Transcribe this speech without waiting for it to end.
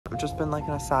just been like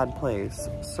in a sad place.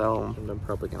 So I'm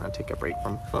probably gonna take a break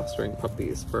from fostering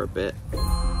puppies for a bit.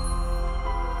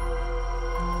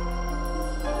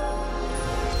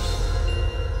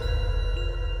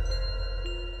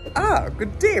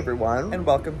 Good day everyone, and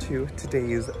welcome to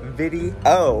today's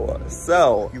video.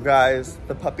 So, you guys,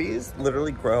 the puppies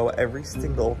literally grow every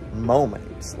single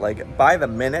moment. Like, by the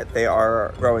minute, they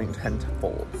are growing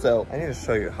tenfold. So, I need to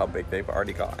show you how big they've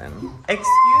already gotten. Excuse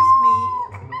me.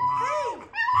 Hey!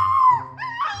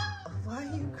 Why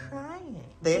are you crying?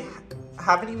 They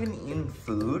haven't even eaten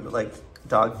food, like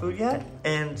dog food yet,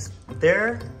 and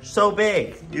they're so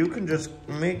big. You can just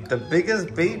make the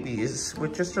biggest babies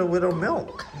with just a little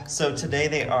milk. So today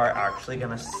they are actually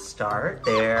gonna start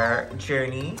their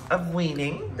journey of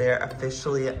weaning. They're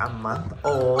officially a month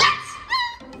old,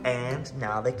 and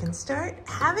now they can start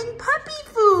having puppy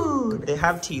food. They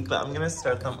have teeth, but I'm gonna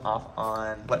start them off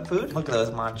on what food? Look at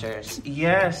those monsters.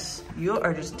 Yes, you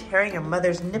are just tearing your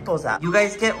mother's nipples out. You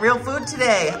guys get real food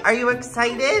today. Are you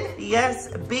excited? Yes,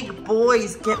 big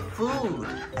boys get food.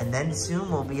 And then soon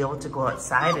we'll be able to go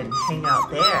outside and hang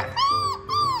out there.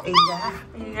 Yeah,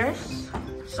 yes.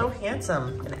 So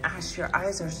handsome. And Ash, your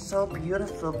eyes are so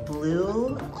beautiful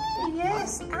blue.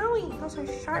 Yes, owie, those are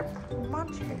sharp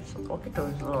monsters. Look at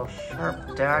those little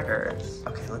sharp daggers.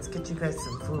 Okay, let's get you guys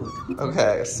some food.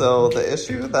 Okay, so the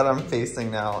issue that I'm facing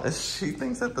now is she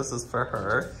thinks that this is for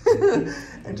her.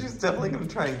 And she's definitely gonna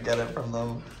try and get it from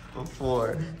them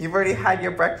before. You've already had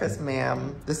your breakfast,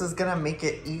 ma'am. This is gonna make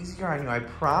it easier on you, I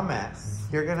promise.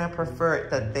 You're gonna prefer it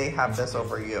that they have this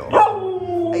over you.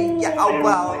 Yeah, oh,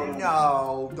 well,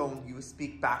 no, don't you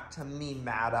speak back to me,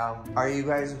 madam. Are you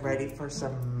guys ready for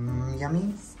some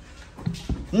yummies?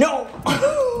 No!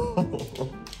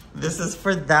 This is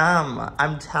for them,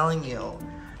 I'm telling you.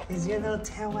 Is your little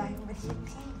tail wagging? What do you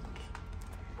think?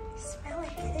 You smell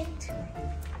it, get into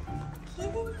it. Get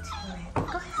into it.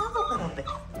 Go have a little bit.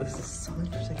 This is so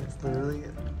interesting. It's literally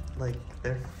like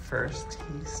their first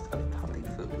taste of puppy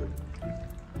food.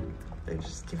 They're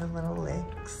just giving little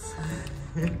licks.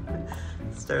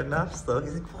 Starting off slow.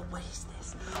 He's like, well, what is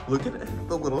this? Look at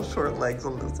the little short legs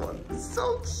on this one.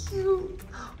 So cute.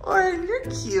 Oren, you're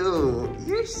cute.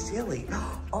 You're silly.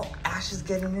 Oh, Ash is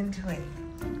getting into it.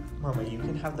 Mama, you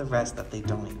can have the rest that they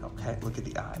don't eat, okay? Look at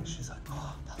the eyes. She's like,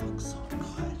 oh, that looks so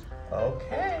good.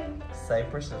 Okay.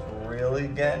 Cypress is really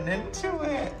getting into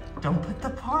it. Don't put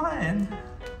the paw in.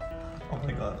 Oh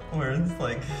my god, Oren's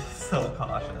like so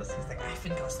cautious. He's like, I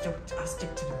think I'll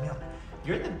stick to the milk.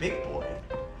 You're the big boy.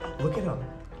 Look at him.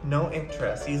 No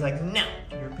interest. He's like, no.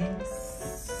 You're being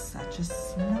such a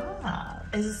snob.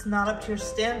 Is this not up to your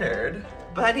standard?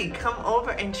 Buddy, come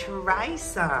over and try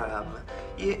some.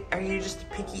 Are you just a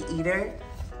picky eater?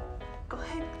 Go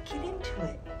ahead, get into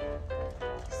it.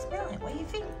 Smell it, what do you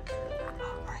think?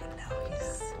 Right now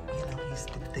he's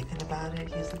been thinking about it.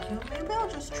 He's like, maybe I'll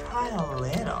just try a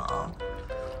little.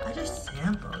 I just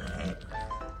sample it.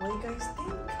 What do you guys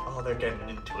think? Oh, they're getting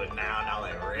into it now. Now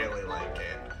they really like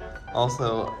it.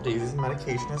 Also, Daisy's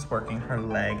medication is working. Her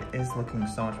leg is looking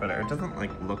so much better. It doesn't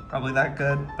like look probably that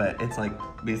good, but it's like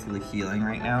basically healing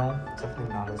right now. Definitely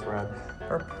not as red.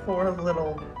 Her poor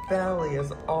little belly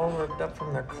is all ripped up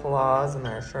from their claws and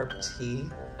their sharp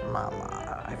teeth.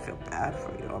 Mama, I feel bad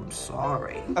for you. I'm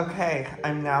sorry. Okay,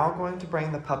 I'm now going to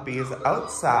bring the puppies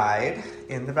outside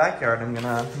in the backyard. I'm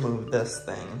gonna move this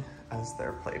thing as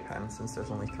their playpen since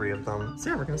there's only 3 of them. So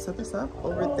yeah, we're gonna set this up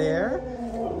over there.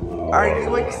 Are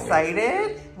you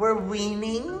excited? We're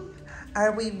weaning.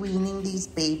 Are we weaning these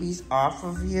babies off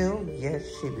of you? Yes,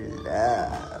 she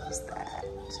loves that.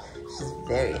 She's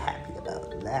very happy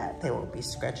about that. They won't be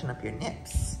scratching up your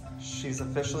nips. She's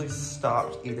officially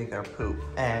stopped eating their poop,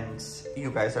 and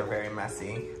you guys are very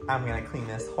messy. I'm gonna clean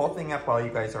this whole thing up while you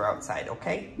guys are outside,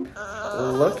 okay?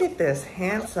 Look at this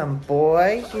handsome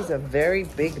boy. He's a very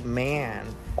big man.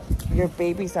 Your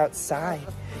baby's outside.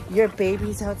 Your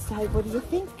baby's outside. What do you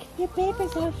think? Your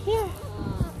baby's out here.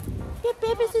 Your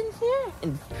baby's in here.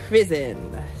 In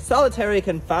prison. Solitary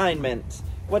confinement.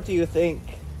 What do you think?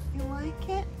 You like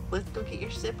it? Let's go get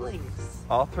your siblings.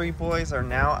 All 3 boys are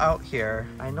now out here.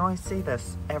 I know I say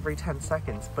this every 10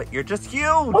 seconds, but you're just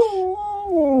huge!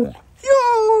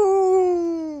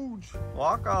 Huge!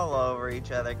 Walk all over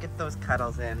each other. Get those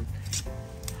cuddles in.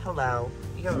 Hello.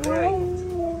 You're very...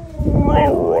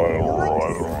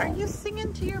 Are you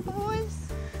singing to your boys?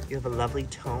 You have a lovely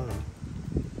tone.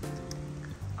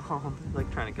 Oh, I'm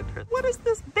like trying to get her. What is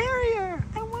this barrier?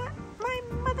 I want my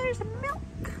mother's milk.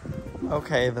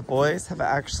 Okay, the boys have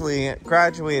actually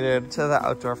graduated to the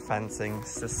outdoor fencing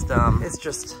system. It's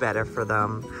just better for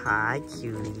them. Hi,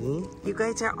 cutie. You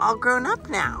guys are all grown up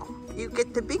now. You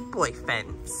get the big boy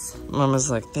fence.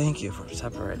 Mama's like, thank you for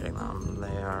separating them.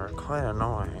 They are quite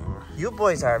annoying. You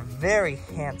boys are very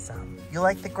handsome. You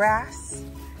like the grass?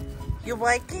 You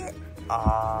like it?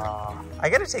 I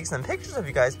gotta take some pictures of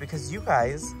you guys because you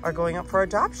guys are going up for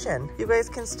adoption. You guys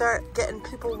can start getting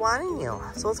people wanting you.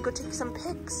 So let's go take some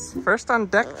pics. First on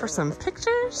deck for some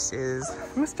pictures is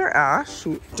Mr. Ash,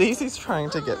 who Daisy's trying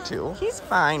to get to. He's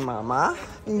fine, Mama.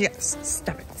 Yes,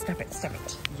 stop it, stop it, stop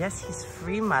it. Yes, he's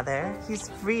free, Mother. He's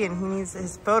free and he needs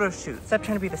his photo shoot. Stop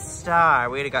trying to be the star.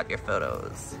 We already got your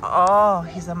photos. Oh,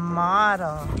 he's a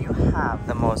model. You have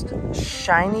the most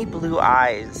shiny blue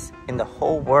eyes in the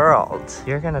whole world.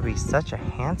 You're gonna be such a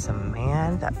handsome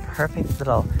man. That perfect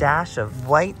little dash of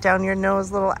white down your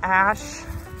nose, little Ash.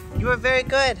 You are very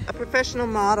good. A professional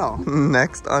model.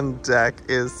 Next on deck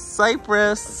is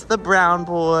CYPRESS, the brown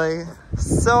boy.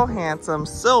 So handsome,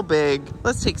 so big.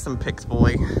 Let's take some pics,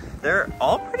 boy. They're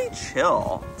all pretty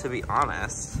chill, to be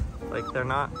honest. Like, they're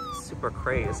not super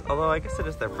crazed. Although I guess it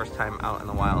is their first time out in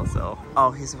the wild, so.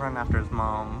 Oh, he's running after his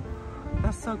mom.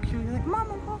 That's so cute. He's like,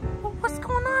 Mama, what's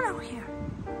going on out here?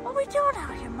 What are we doing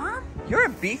out here, Mom? You're a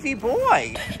beefy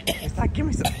boy. He's like, give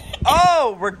me some.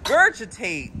 Oh,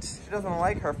 regurgitate. She doesn't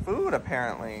like her food,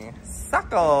 apparently.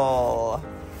 Suckle.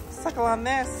 Suckle on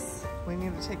this. We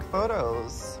need to take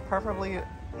photos. Preferably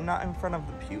not in front of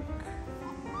the puke.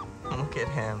 Look at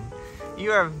him.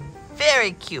 You are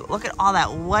very cute. Look at all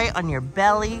that white on your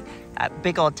belly. That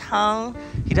big old tongue.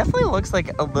 He definitely looks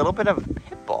like a little bit of a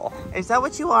pit bull. Is that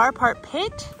what you are, part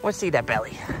pit? Let's see that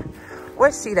belly.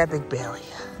 Let's see that big belly.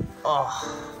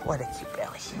 Oh, what a cute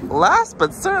belly. Last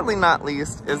but certainly not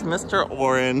least is Mr.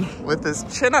 OREN with his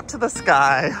chin up to the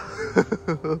sky.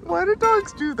 Why do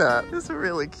dogs do that? It's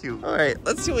really cute. All right,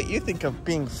 let's see what you think of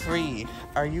being free.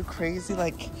 Are you crazy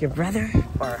like your brother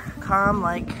or calm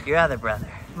like your other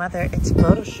brother? Mother, it's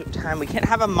photo shoot time. We can't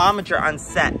have a momager on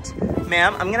set.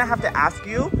 Ma'am, I'm gonna have to ask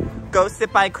you, go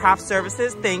sit by craft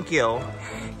services, thank you.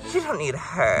 You don't need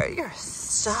her, you're a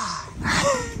star.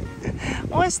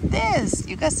 What's this?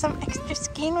 You got some extra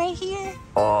skin right here?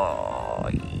 Oh,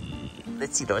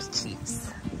 let's see those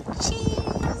cheeks.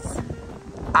 Cheese.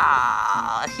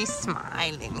 Ah, he's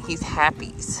smiling, he's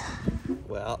happy.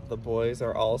 Well, the boys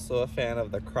are also a fan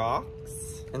of the Crocs.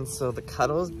 And so the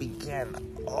cuddles begin.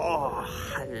 Oh,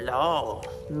 hello,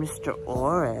 Mr.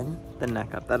 OREN. The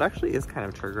neck up. That actually is kind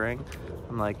of triggering.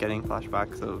 I'm like getting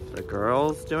flashbacks of the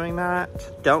girls doing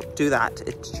that. Don't do that.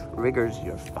 It triggers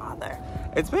your father.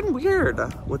 It's been weird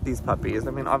with these puppies.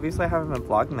 I mean, obviously I haven't been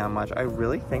vlogging that much. I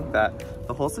really think that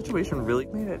the whole situation really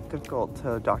made it difficult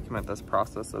to document this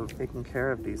process of taking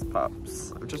care of these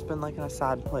pups. I've just been like in a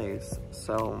sad place.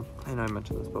 So I know I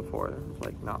mentioned this before,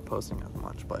 like not posting as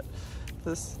much, but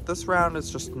this round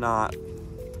is just not,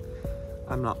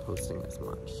 I'm not posting as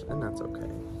much, and that's okay.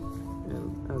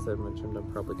 And as I mentioned,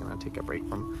 I'm probably gonna take a break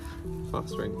from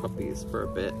fostering puppies for a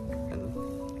bit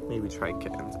and maybe try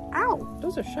kittens. Ow,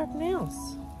 those are sharp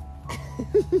nails.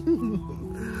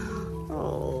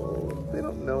 Oh, they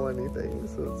don't know anything,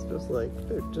 so it's just like,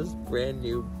 they're just brand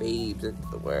new babes into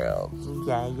the world.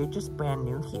 Yeah, you're just brand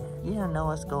new here. You don't know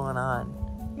what's going on.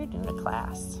 You're new to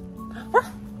class.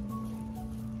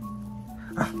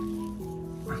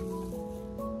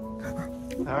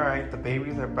 All right, the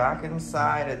babies are back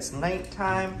inside. It's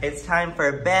nighttime. It's time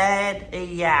for bed.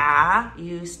 Yeah,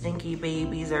 you stinky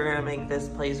babies are gonna make this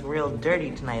place real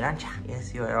dirty tonight, aren't you?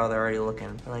 Yes, you are. Oh, they're already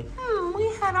looking. They're like, we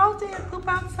had all day to poop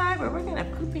outside, but we're gonna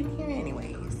poop in here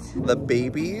anyways. The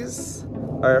babies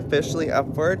are officially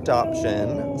up for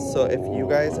adoption. So if you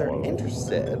guys are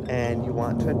interested and you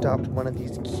want to adopt one of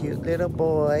these cute little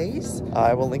boys,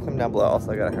 I will link them down below.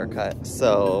 Also, I got a haircut.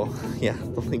 So yeah,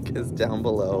 the link is down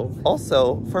below.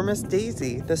 Also, for Miss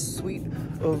Daisy, the sweet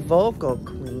vocal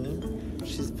queen,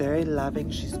 she's very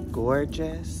loving, she's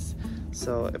gorgeous.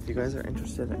 So if you guys are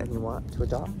interested and you want to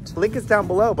adopt, link is down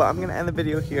below, but I'm gonna end the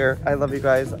video here. I love you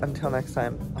guys. Until next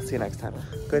time, I'll see you next time.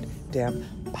 Good damn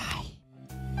bye.